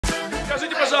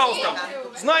Скажите, пожалуйста,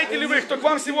 знаете ли вы, кто к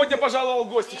вам сегодня пожаловал в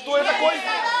гости? Кто я такой?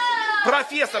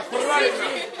 Профессор, правильно.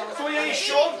 Кто я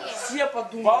еще? Все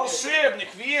подумали. Волшебник,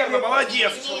 верно,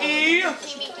 молодец. И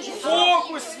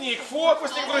фокусник,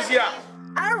 друзья.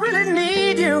 I really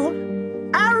need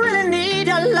you. I really need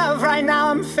your love right now.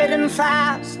 I'm fading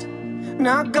fast,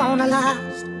 not gonna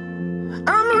last.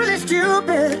 I'm really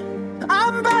stupid.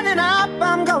 I'm burning up,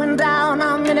 I'm going down,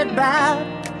 I'm in it bad.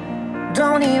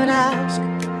 Don't even ask.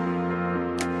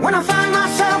 When I find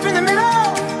myself in the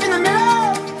middle,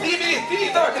 Бери,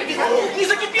 давай, не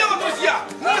закипело, друзья,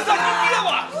 не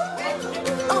закипело.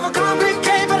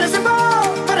 Overcomplicate, but it's simple,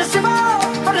 but it's simple,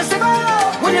 but it's simple.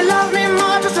 When you love me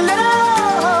more, just a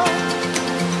little.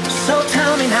 So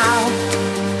tell me now,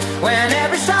 when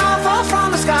every star falls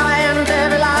from the sky and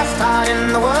every last heart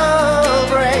in the world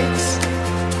breaks.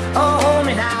 Oh, hold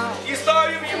me now. И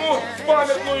ставим ему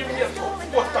памятную метку.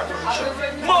 Вот так, дружище.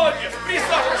 Молодец,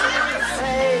 присаживайся.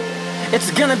 It's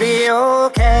gonna be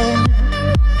okay.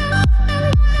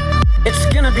 It's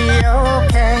gonna be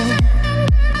okay.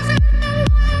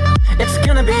 It's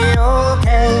gonna be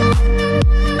okay.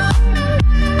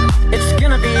 It's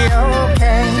gonna be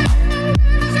okay.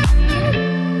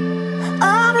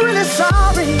 I'm really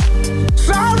sorry.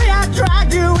 Sorry I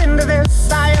dragged you into this.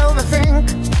 I overthink.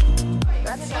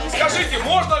 Скажите,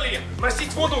 можно ли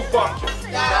носить воду в банке?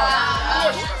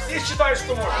 Да. Точно, все считают,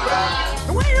 что можно.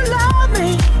 When you love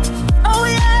me, oh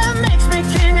yeah, it makes me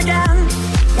king again.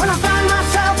 When I find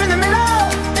myself in the middle,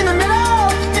 in the middle,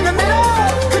 in the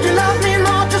middle. Could you love me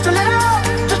more, just a little,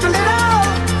 just a little?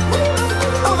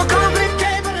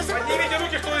 Overcomplicate, but it's... Поднимите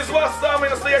руки, кто из вас самый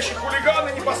настоящий хулиган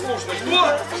и непослушный.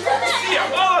 Кто? Все,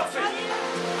 молодцы!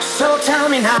 So tell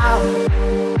me now,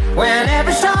 when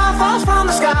every star falls from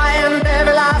the sky and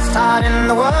every last heart in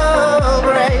the world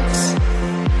breaks.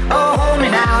 Oh, hold me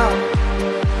now,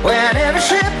 when every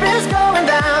ship is going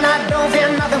down, I don't fear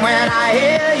nothing when I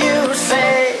hear you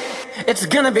say, it's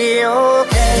gonna be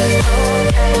okay.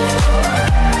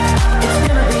 It's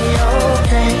gonna be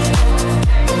okay.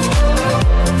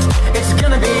 It's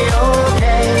gonna be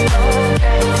okay.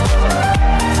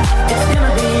 It's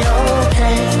gonna be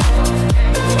okay.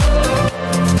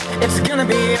 It's gonna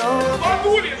be okay.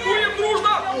 Погули, дуем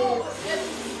дружно!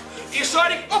 И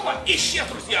шарик, опа, исчез,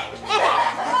 друзья!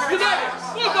 Опа! Видали?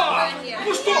 Опа!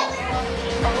 Ну что?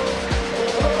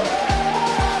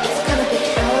 It's gonna be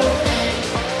okay.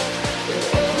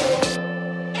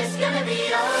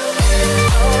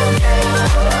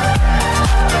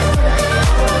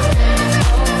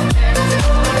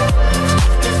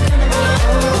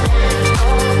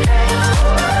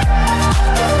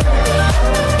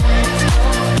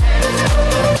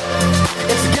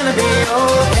 It's gonna be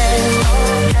okay.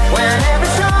 When every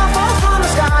star falls from the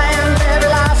sky and every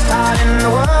last heart in the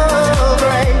world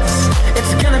breaks,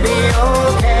 it's gonna be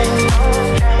okay.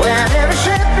 When every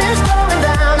ship is going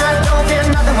down, I don't fear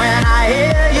nothing when I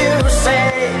hear you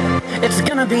say, it's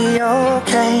gonna be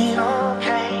okay.